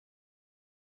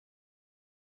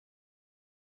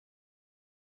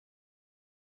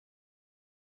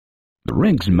The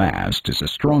rig's mast is a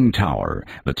strong tower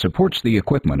that supports the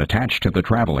equipment attached to the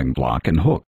traveling block and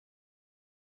hook.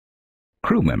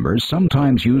 Crew members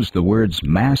sometimes use the words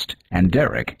mast and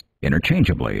derrick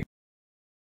interchangeably.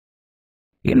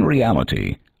 In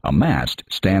reality, a mast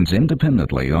stands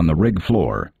independently on the rig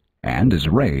floor and is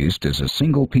raised as a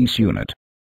single-piece unit.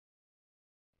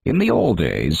 In the old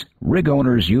days, rig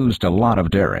owners used a lot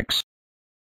of derricks.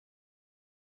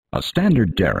 A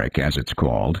standard derrick, as it's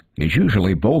called, is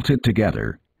usually bolted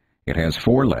together. It has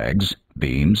 4 legs,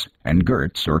 beams, and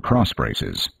girts or cross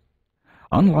braces.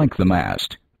 Unlike the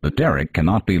mast, the derrick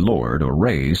cannot be lowered or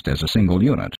raised as a single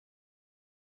unit.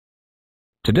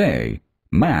 Today,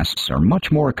 masts are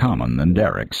much more common than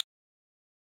derricks.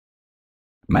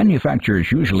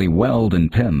 Manufacturers usually weld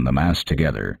and pin the mast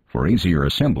together for easier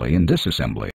assembly and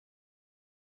disassembly.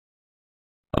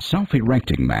 A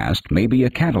self-erecting mast may be a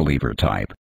cantilever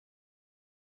type,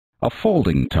 a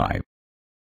folding type,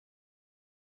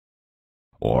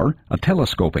 or a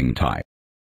telescoping type.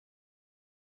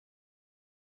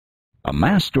 A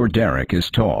mast or derrick is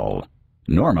tall,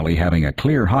 normally having a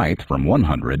clear height from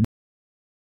 100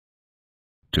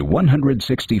 to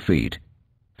 160 feet,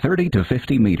 30 to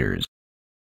 50 meters.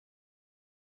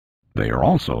 They are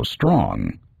also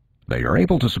strong. They are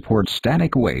able to support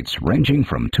static weights ranging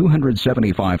from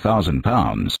 275,000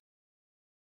 pounds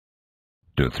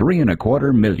to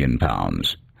 3¼ million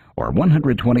pounds, or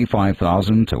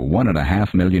 125,000 to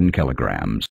 1½ million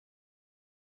kilograms.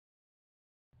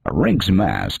 A rig's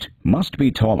mast must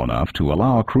be tall enough to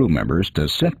allow crew members to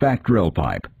set back drill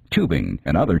pipe, tubing,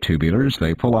 and other tubulars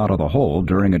they pull out of the hole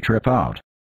during a trip out.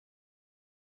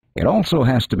 It also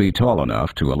has to be tall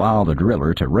enough to allow the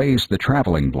driller to raise the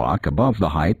traveling block above the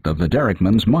height of the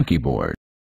derrickman's monkey board.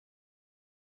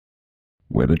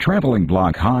 With the traveling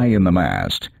block high in the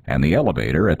mast and the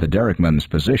elevator at the derrickman's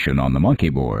position on the monkey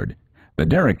board, the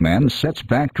derrickman sets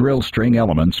back drill string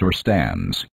elements or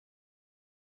stands.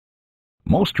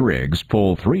 Most rigs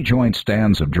pull 3-joint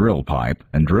stands of drill pipe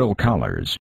and drill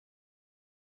collars.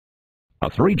 A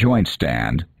 3-joint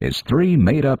stand is 3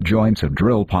 made-up joints of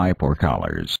drill pipe or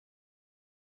collars.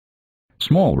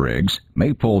 Small rigs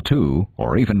may pull 2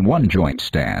 or even 1-joint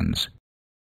stands.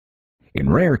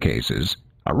 In rare cases,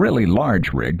 a really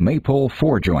large rig may pull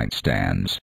 4-joint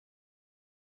stands.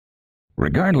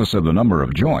 Regardless of the number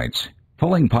of joints,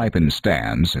 pulling pipe in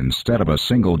stands instead of a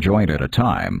single joint at a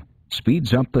time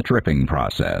speeds up the tripping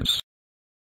process.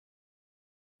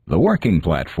 The working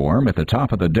platform at the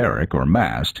top of the derrick or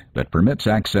mast that permits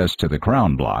access to the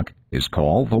crown block is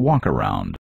called the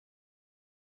walk-around.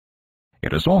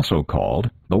 It is also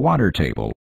called the water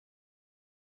table.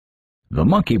 The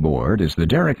monkey board is the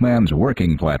derrickman's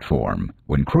working platform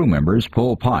when crew members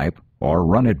pull pipe or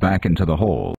run it back into the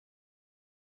hole.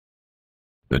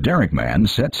 The derrickman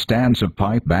sets stands of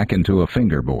pipe back into a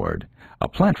fingerboard, a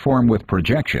platform with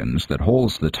projections that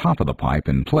holds the top of the pipe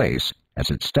in place as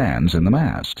it stands in the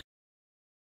mast.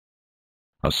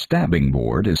 A stabbing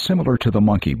board is similar to the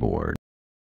monkey board.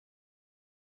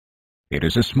 It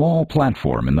is a small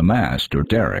platform in the mast or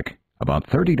derrick, about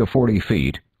 30 to 40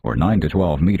 feet or 9 to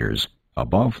 12 meters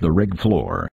above the rig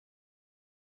floor.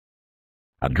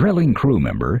 A drilling crew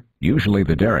member, usually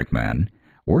the derrickman,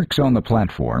 works on the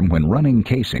platform when running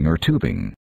casing or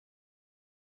tubing.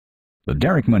 The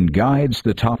derrickman guides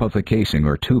the top of the casing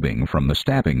or tubing from the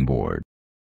stabbing board.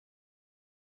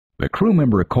 The crew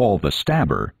member called the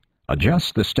stabber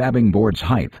adjusts the stabbing board's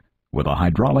height with a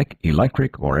hydraulic,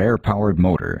 electric, or air-powered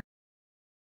motor.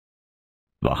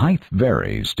 The height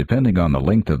varies depending on the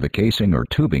length of the casing or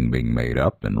tubing being made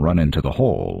up and run into the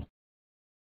hole.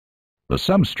 The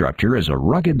substructure is a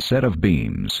rugged set of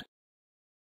beams.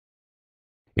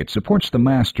 It supports the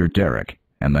mast or derrick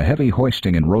and the heavy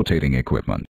hoisting and rotating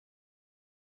equipment.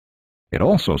 It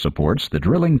also supports the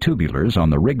drilling tubulars on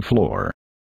the rig floor.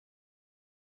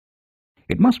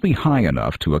 It must be high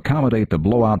enough to accommodate the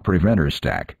blowout preventer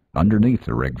stack underneath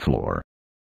the rig floor.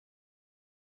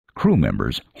 Crew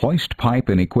members hoist pipe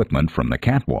and equipment from the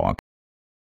catwalk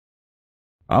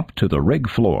up to the rig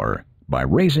floor by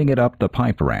raising it up the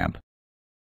pipe ramp.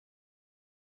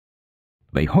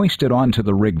 They hoist it onto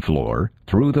the rig floor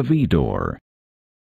through the V-door.